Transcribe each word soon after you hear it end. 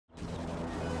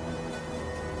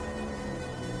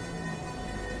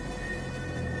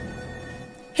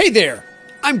Hey there,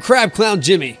 I'm Crab Clown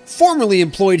Jimmy, formerly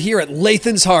employed here at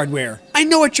Lathan's Hardware. I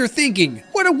know what you're thinking,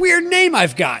 what a weird name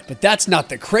I've got, but that's not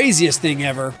the craziest thing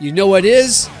ever. You know what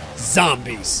is?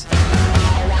 Zombies.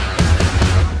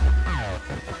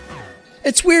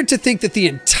 It's weird to think that the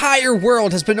entire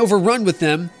world has been overrun with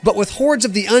them, but with hordes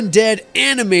of the undead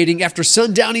animating after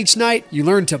sundown each night, you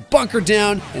learn to bunker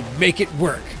down and make it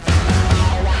work.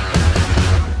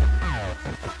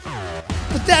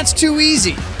 But that's too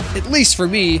easy. At least for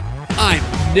me, I'm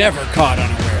never caught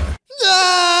unaware.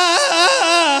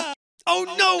 Ah! Oh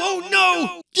no, oh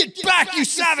no! Get back, you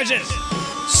savages!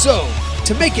 So,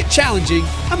 to make it challenging,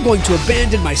 I'm going to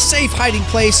abandon my safe hiding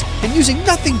place and using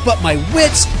nothing but my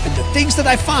wits and the things that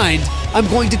I find, I'm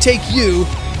going to take you,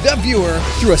 the viewer,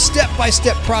 through a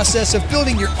step-by-step process of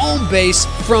building your own base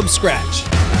from scratch.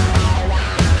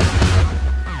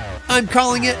 I'm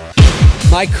calling it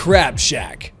my Crab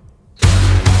Shack.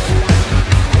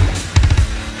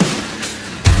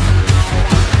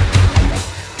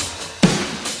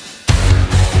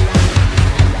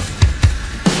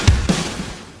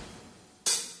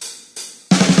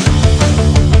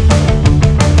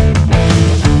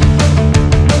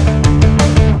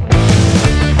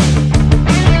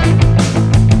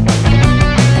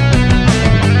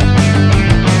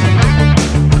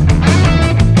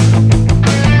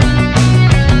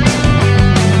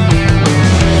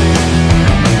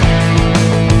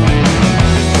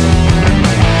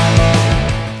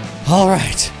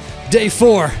 Alright, day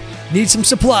 4. Need some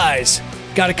supplies.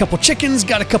 Got a couple chickens,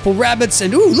 got a couple rabbits,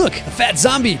 and ooh, look, a fat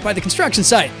zombie by the construction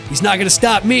site. He's not gonna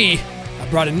stop me. I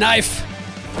brought a knife.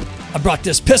 I brought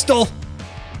this pistol.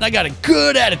 And I got a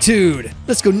good attitude.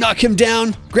 Let's go knock him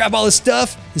down, grab all his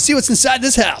stuff, and see what's inside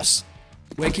this house.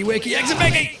 Wakey, wakey, exit,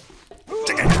 wakey!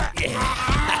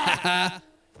 Yeah.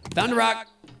 Found a rock.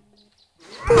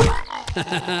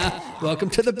 Welcome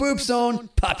to the boop zone,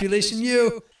 population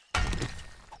U.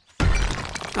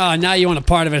 Oh, now you want a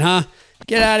part of it, huh?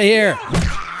 Get out of here.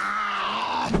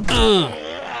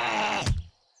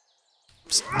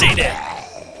 Stay there.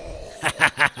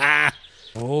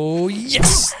 Oh,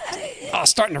 yes. Oh,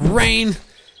 it's starting to rain.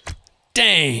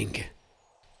 Dang.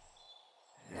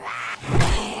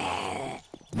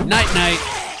 Night-night.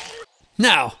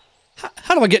 Now,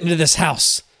 how do I get into this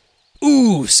house?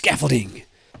 Ooh, scaffolding.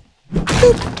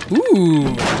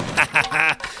 Ooh.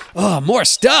 Oh, more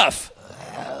stuff.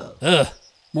 Ugh.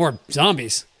 More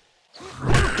zombies.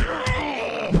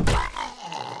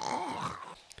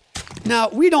 Now,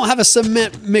 we don't have a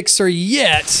cement mixer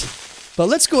yet, but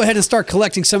let's go ahead and start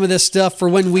collecting some of this stuff for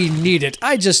when we need it.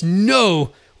 I just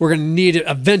know we're going to need it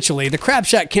eventually. The Crab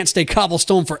Shack can't stay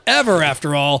cobblestone forever,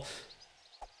 after all.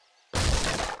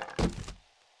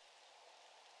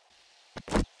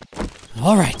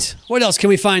 All right, what else can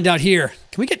we find out here?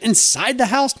 Can we get inside the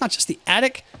house, not just the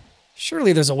attic?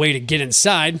 Surely there's a way to get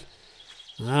inside.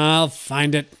 I'll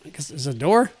find it. I guess there's a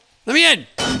door. Let me in!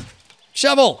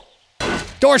 Shovel!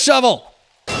 Door shovel!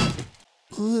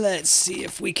 Let's see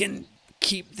if we can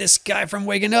keep this guy from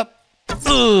waking up.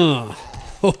 Oh,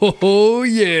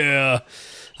 yeah.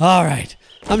 All right.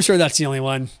 I'm sure that's the only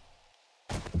one.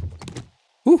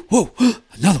 Ooh, whoa,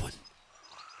 another one.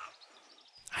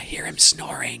 I hear him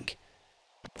snoring.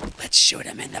 Let's shoot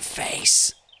him in the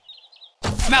face.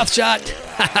 Mouth shot.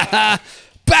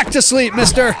 Back to sleep,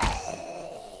 mister.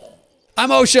 I'm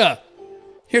OSHA,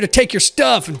 here to take your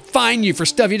stuff and fine you for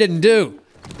stuff you didn't do.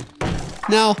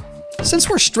 Now, since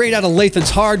we're straight out of Lathan's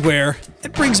Hardware,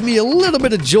 it brings me a little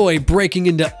bit of joy breaking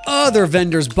into other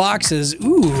vendors' boxes.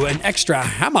 Ooh, an extra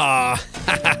hammer.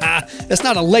 It's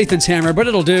not a Lathan's hammer, but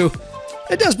it'll do.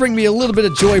 It does bring me a little bit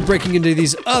of joy breaking into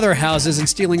these other houses and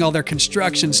stealing all their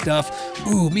construction stuff.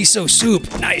 Ooh, miso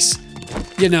soup, nice.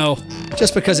 You know,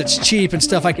 just because it's cheap and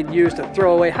stuff I can use to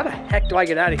throw away. How the heck do I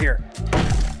get out of here?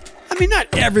 I mean, not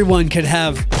everyone could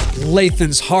have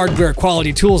Lathan's Hardware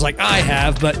quality tools like I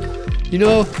have, but, you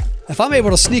know, if I'm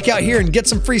able to sneak out here and get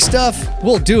some free stuff,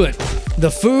 we'll do it. The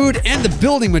food and the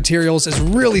building materials is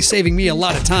really saving me a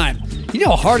lot of time. You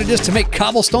know how hard it is to make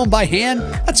cobblestone by hand?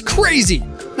 That's crazy.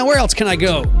 Now, where else can I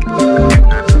go?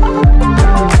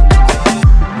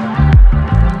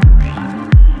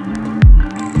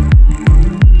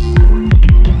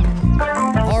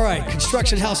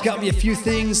 Construction house got me a few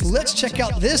things. Let's check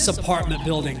out this apartment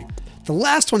building. The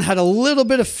last one had a little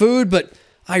bit of food, but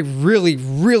I really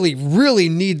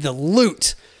need the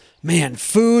loot. Man,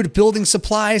 food, building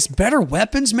supplies, better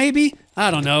weapons maybe?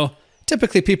 I don't know.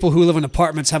 Typically people who live in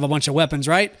apartments have a bunch of weapons,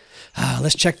 right?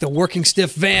 Let's check the working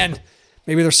stiff van.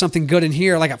 Maybe there's something good in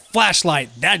here, like a flashlight.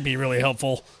 That'd be really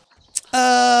helpful.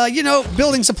 You know,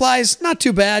 building supplies, not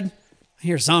too bad. I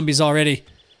hear zombies already.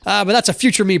 But that's a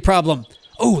future me problem.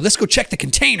 Oh, let's go check the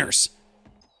containers.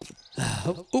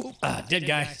 Dead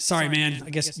guy. Sorry, man. I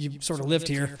guess you sort of lived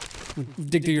here.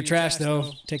 Dig through your trash,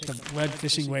 though. Take the red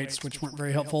fishing weights, which weren't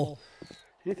very helpful.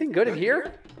 Anything good in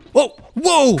here? Whoa!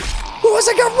 Whoa! Who was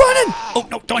that guy running? Oh,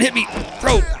 no, don't hit me.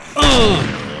 Bro.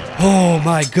 Oh,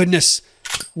 my goodness.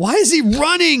 Why is he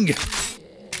running?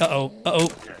 Uh-oh. Uh-oh.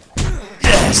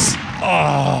 Yes.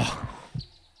 Oh.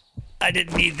 I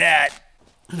didn't need that.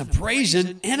 An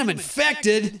abrasion, and I'm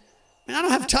infected. Man, I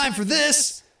don't have time for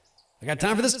this. I got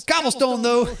time for this cobblestone,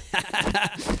 though.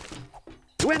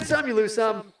 You win some, you lose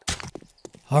some.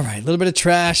 All right, a little bit of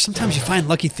trash. Sometimes you find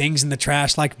lucky things in the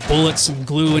trash, like bullets and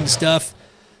glue and stuff.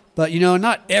 But, you know,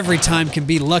 not every time can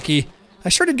be lucky. I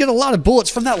sure did get a lot of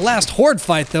bullets from that last horde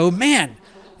fight, though. Man,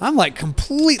 I'm like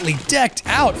completely decked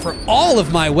out for all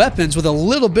of my weapons with a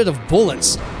little bit of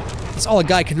bullets. That's all a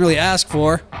guy can really ask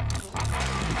for.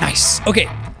 Nice. Okay,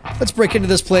 let's break into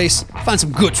this place, find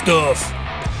some good stuff.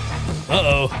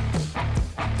 Uh-oh.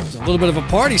 There's a little bit of a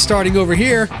party starting over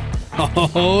here.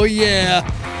 Oh, yeah.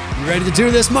 You ready to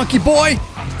do this, monkey boy?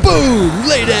 Boom!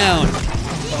 Lay down.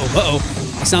 Uh-oh.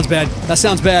 That sounds bad. That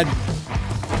sounds bad.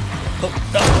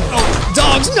 Oh,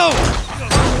 dogs, no!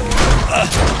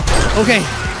 Okay.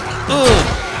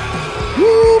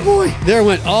 Oh, boy. There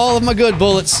went all of my good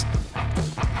bullets.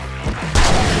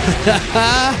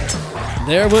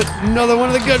 There went another one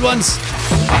of the good ones.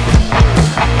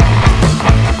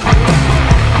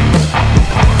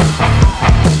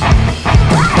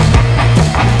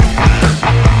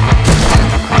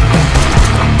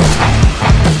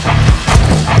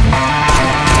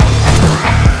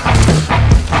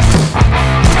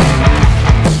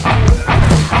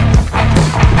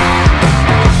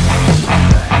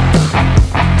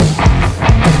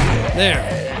 There.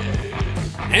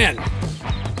 Man,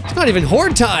 it's not even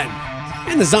horde time.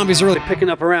 And the zombies are really picking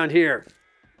up around here.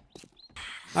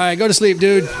 All right, go to sleep,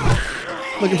 dude.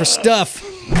 Looking for stuff.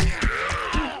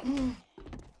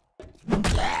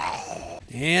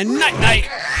 And night-night.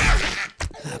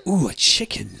 Ooh, a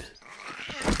chicken.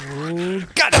 Oh,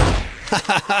 got him.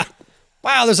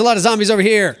 Wow, there's a lot of zombies over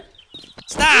here.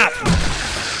 Stop.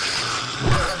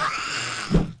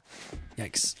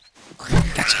 Yikes.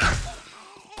 Gotcha.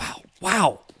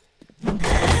 Wow.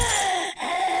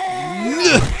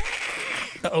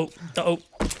 Uh-oh. Uh-oh.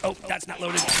 Oh, that's not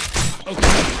loaded. Okay.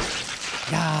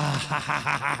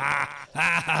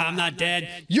 I'm not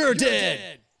dead. You're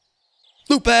dead.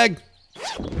 Loot bag.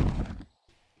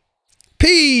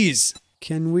 Peas.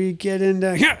 Can we get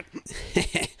into here?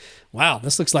 Wow,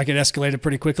 this looks like it escalated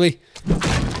pretty quickly.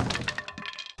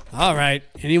 All right.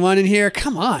 Anyone in here?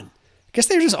 Come on. I guess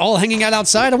they're just all hanging out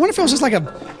outside. I wonder if it was just like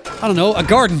I don't know, a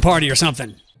garden party or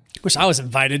something. Wish I was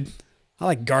invited. I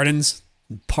like gardens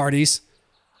and parties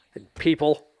and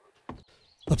people.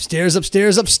 Upstairs,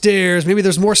 upstairs, upstairs. Maybe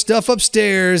there's more stuff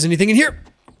upstairs. Anything in here?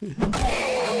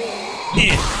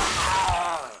 Yeah.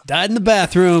 Died in the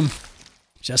bathroom.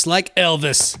 Just like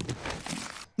Elvis.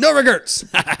 No regrets.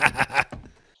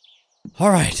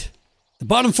 All right. The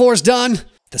bottom floor is done.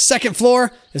 The second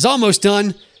floor is almost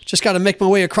done. Just got to make my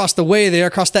way across the way there,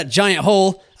 across that giant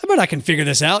hole. I bet I can figure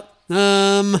this out.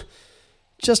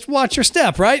 Just watch your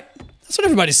step, right? That's what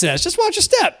everybody says. Just watch your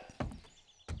step.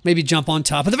 Maybe jump on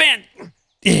top of the van.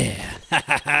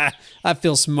 Yeah. I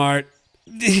feel smart.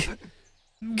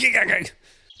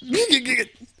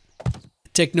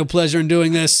 Take no pleasure in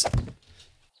doing this,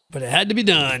 but it had to be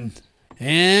done.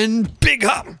 And big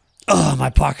hop. Oh, my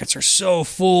pockets are so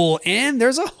full, and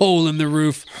there's a hole in the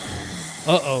roof.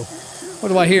 Uh-oh. What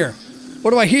do I hear? What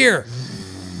do I hear?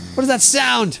 What does that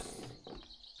sound?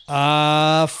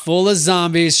 Full of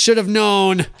zombies. Should have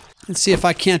known. Let's see if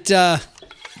I can't,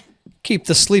 keep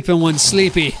the sleeping one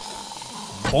sleepy.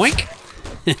 Boink.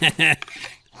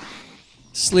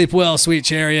 Sleep well, sweet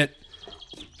chariot.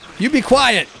 You be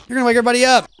quiet. You're gonna wake everybody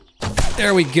up.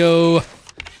 There we go.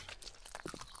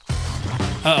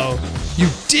 Uh-oh. You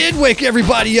did wake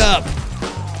everybody up.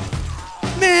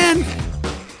 Man.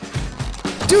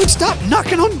 Dude, stop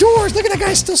knocking on doors. Look at that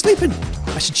guy still sleeping.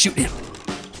 I should shoot him.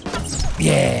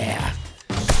 Yeah.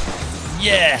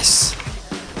 Yes.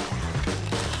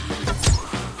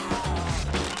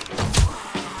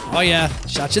 Oh yeah,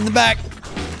 shot you in the back.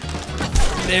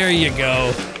 There you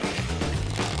go.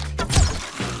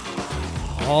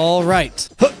 All right.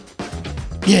 Huh.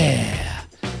 Yeah.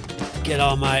 Get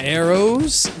all my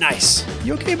arrows. Nice.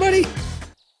 You okay, buddy?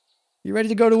 You ready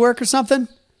to go to work or something?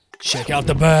 Check out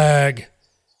the bag.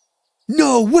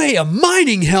 No way, a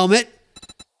mining helmet.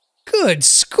 Good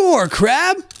score,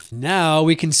 Crab. Now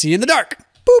we can see in the dark.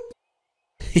 Boop.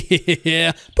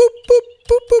 Yeah. Boop, boop,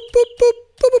 boop, boop, boop, boop,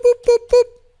 boop, boop, boop, boop,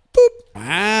 boop.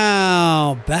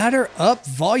 Wow, Batter Up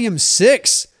Volume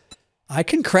 6. I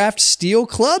can craft steel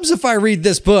clubs if I read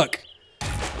this book.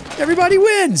 Everybody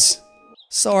wins.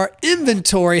 So our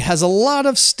inventory has a lot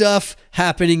of stuff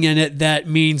happening in it that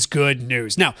means good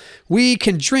news. Now, we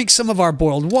can drink some of our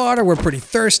boiled water. We're pretty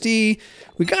thirsty.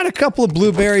 We got a couple of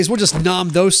blueberries. We'll just nom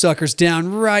those suckers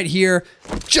down right here,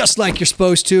 just like you're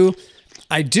supposed to.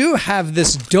 I do have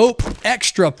this dope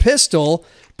extra pistol,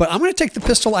 but I'm going to take the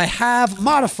pistol I have,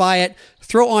 modify it,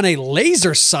 throw on a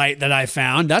laser sight that I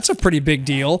found. That's a pretty big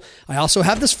deal. I also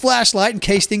have this flashlight in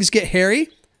case things get hairy.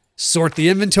 Sort the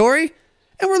inventory,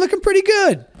 and we're looking pretty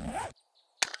good.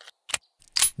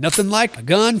 Nothing like a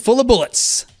gun full of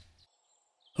bullets.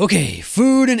 Okay,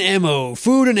 food and ammo,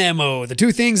 food and ammo. The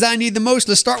two things I need the most.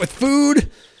 Let's start with food.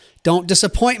 Don't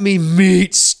disappoint me,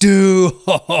 meat stew.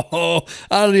 I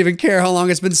don't even care how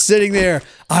long it's been sitting there.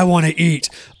 I want to eat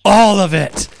all of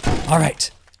it. All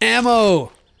right,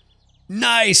 ammo.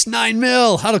 Nice, 9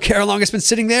 mil. I don't care how long it's been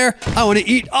sitting there. I want to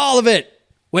eat all of it.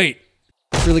 Wait.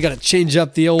 Really got to change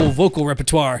up the old vocal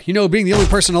repertoire. You know, being the only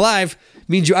person alive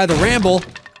means you either ramble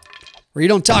or you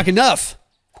don't talk enough.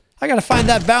 I got to find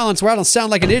that balance where I don't sound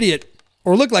like an idiot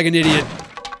or look like an idiot,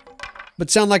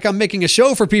 but sound like I'm making a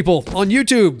show for people on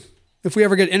YouTube if we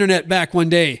ever get internet back one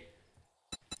day.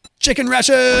 Chicken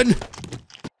ration.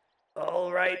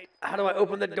 All right. How do I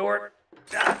open the door?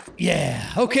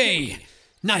 Yeah. Okay.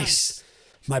 Nice.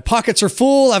 My pockets are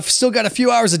full. I've still got a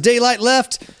few hours of daylight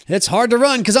left. It's hard to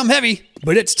run because I'm heavy,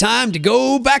 but it's time to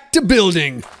go back to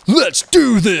building. Let's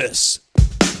do this.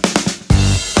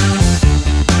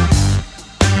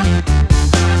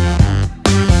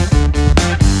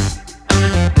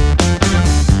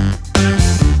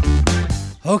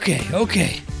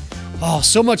 Okay. Oh,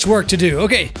 so much work to do.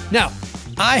 Okay, now,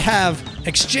 I have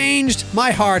exchanged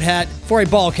my hard hat for a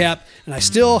ball cap, and I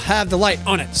still have the light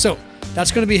on it. So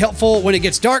that's going to be helpful when it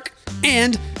gets dark,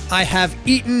 and I have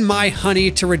eaten my honey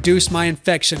to reduce my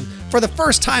infection. For the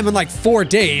first time in like 4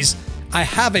 days, I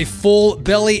have a full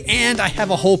belly and I have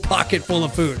a whole pocket full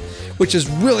of food, which is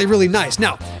really, really nice.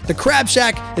 Now, the Crab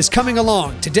Shack is coming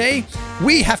along. Today,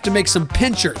 we have to make some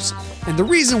pinchers. And the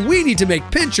reason we need to make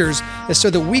pinchers is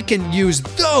so that we can use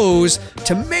those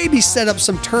to maybe set up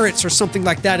some turrets or something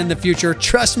like that in the future.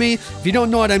 Trust me, if you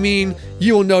don't know what I mean,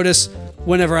 you will notice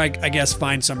whenever I guess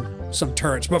find some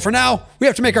turrets. But for now, we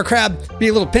have to make our crab be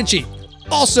a little pinchy.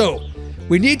 Also,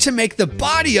 we need to make the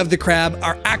body of the crab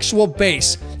our actual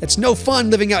base. It's no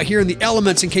fun living out here in the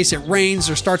elements in case it rains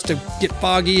or starts to get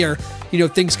foggy or, you know,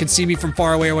 things can see me from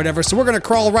far away or whatever. So we're gonna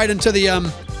crawl right into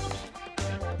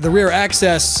the rear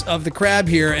access of the crab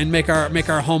here and make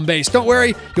our home base. Don't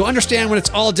worry, you'll understand when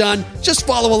it's all done. Just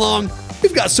follow along.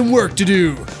 We've got some work to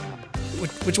do.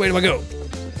 Which way do I go?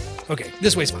 Okay,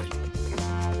 this way's fine.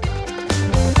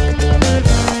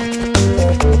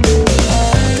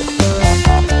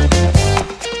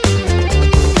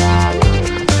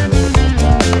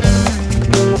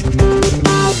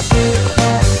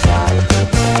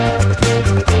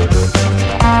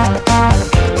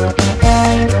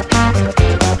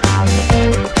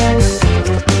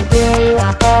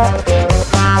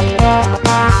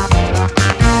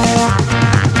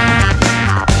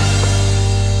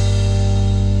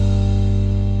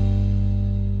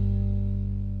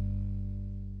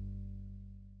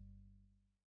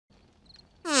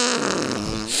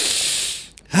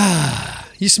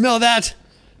 You smell that?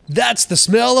 That's the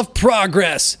smell of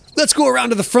progress. Let's go around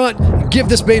to the front and give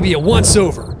this baby a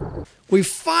once-over. We've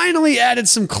finally added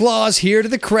some claws here to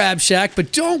the Crab Shack,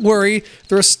 but don't worry,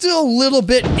 they're still a little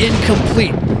bit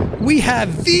incomplete. We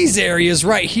have these areas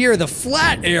right here, the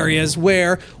flat areas,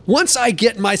 where once I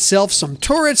get myself some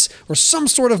turrets or some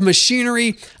sort of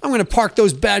machinery, I'm going to park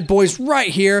those bad boys right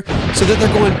here so that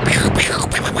they're going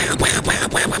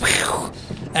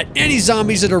at any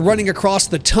zombies that are running across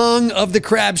the tongue of the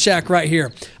Crab Shack right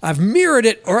here. I've mirrored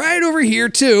it right over here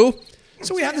too,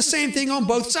 so we have the same thing on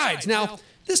both sides. Now,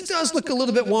 this does look a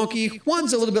little bit wonky.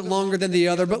 One's a little bit longer than the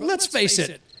other, but let's face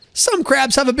it. Some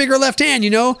crabs have a bigger left hand, you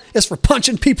know? It's for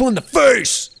punching people in the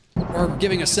face. Or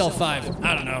giving a self-5.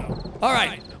 I don't know. All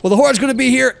right. Well, the Horde's going to be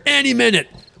here any minute.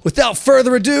 Without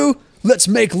further ado, let's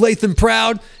make Lathan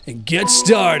proud and get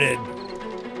started.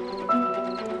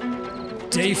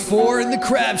 Day 4 in the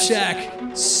Crab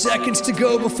Shack. Seconds to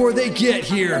go before they get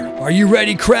here. Are you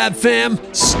ready, Crab Fam?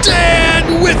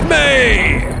 Stand with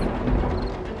me!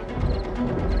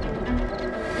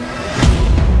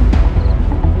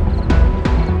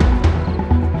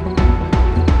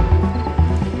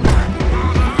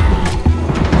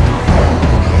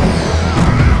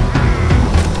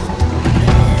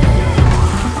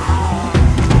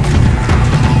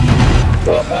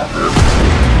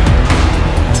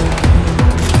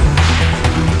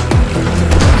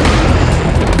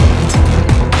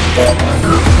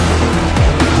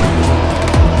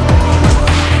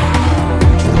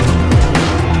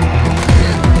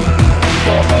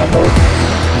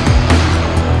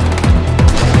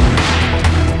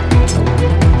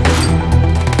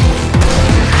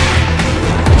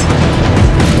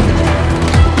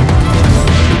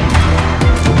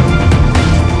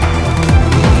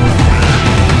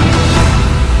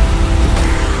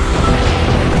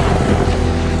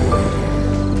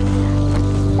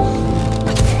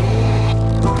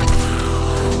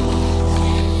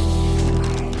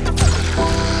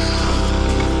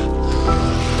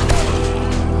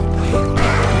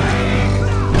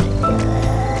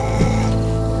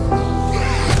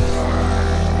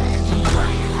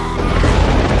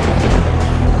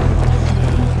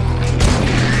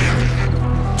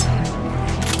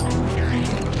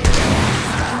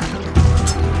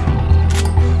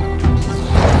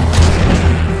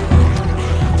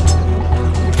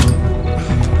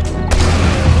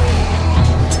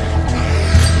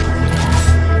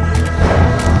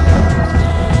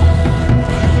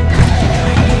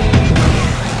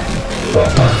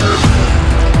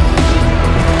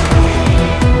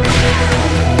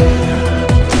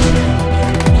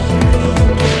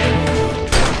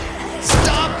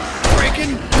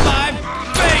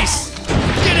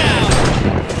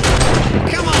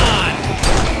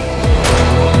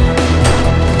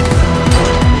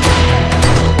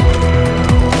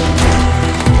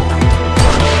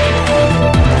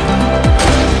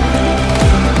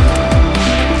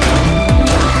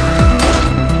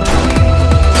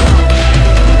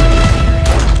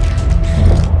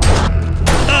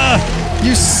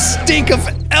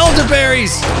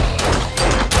 berries.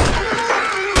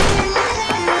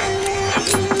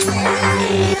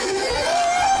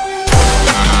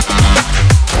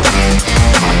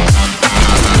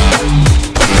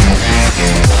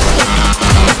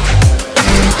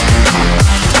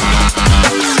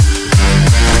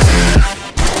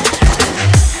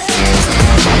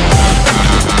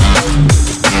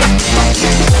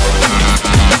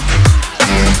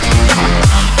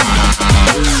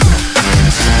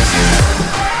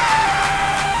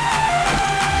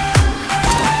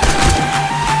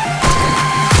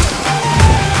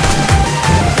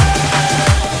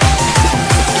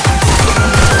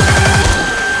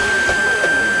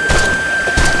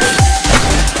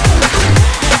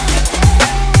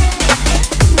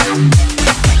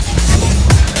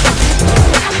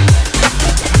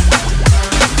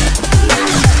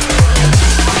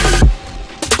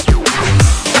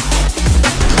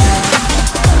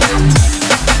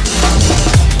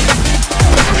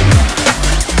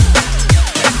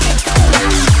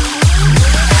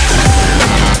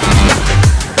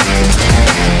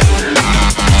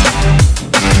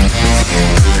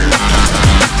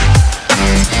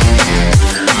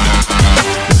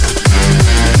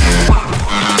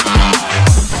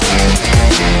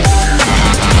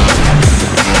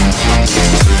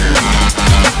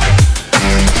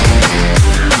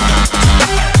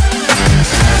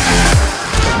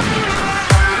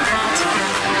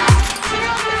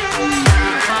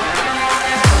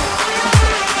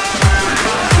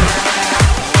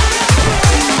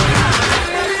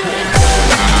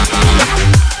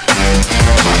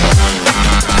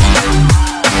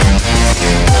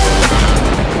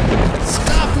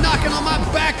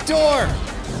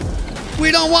 We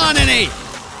don't want any.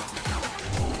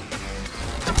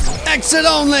 Exit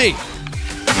only.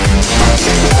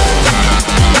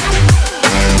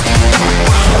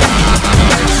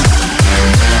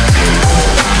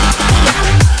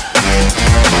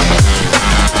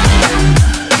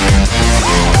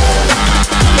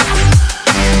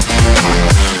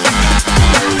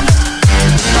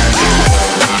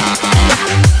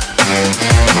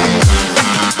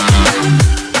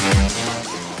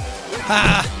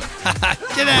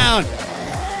 Get down!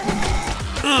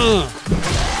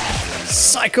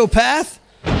 Psychopath!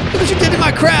 Look what you did to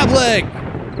my crab leg!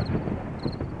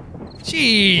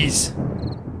 Jeez!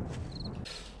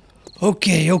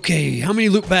 Okay, how many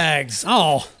loot bags?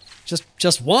 Oh,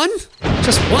 just one?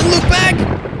 Just one loot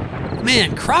bag?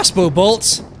 Man, crossbow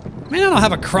bolts? Man, I don't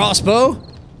have a crossbow.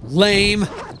 Lame.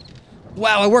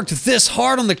 Wow, I worked this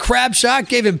hard on the crab shot,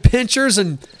 gave him pinchers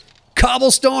and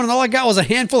cobblestone, and all I got was a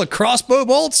handful of crossbow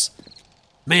bolts?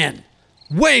 Man,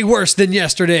 way worse than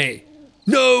yesterday.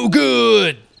 No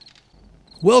good.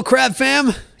 Well, Crab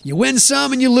Fam, you win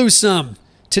some and you lose some.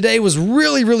 Today was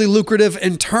really lucrative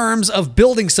in terms of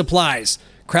building supplies.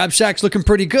 Crab Shack's looking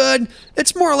pretty good.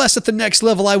 It's more or less at the next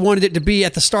level I wanted it to be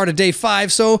at the start of day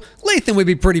 5, so Lathan would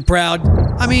be pretty proud.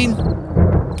 I mean,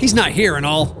 he's not here and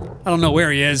all. I don't know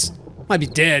where he is. Might be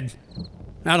dead.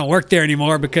 I don't work there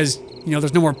anymore because, you know,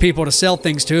 there's no more people to sell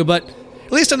things to, but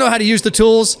at least I know how to use the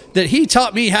tools that he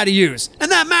taught me how to use, and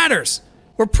that matters.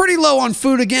 We're pretty low on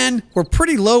food again, we're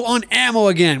pretty low on ammo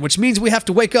again, which means we have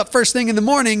to wake up first thing in the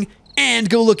morning and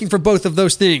go looking for both of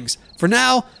those things. For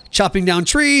now, chopping down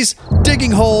trees,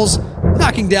 digging holes,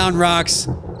 knocking down rocks,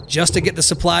 just to get the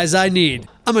supplies I need.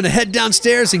 I'm gonna head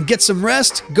downstairs and get some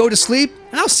rest, go to sleep,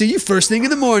 and I'll see you first thing in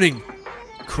the morning.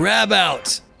 Crab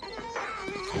out.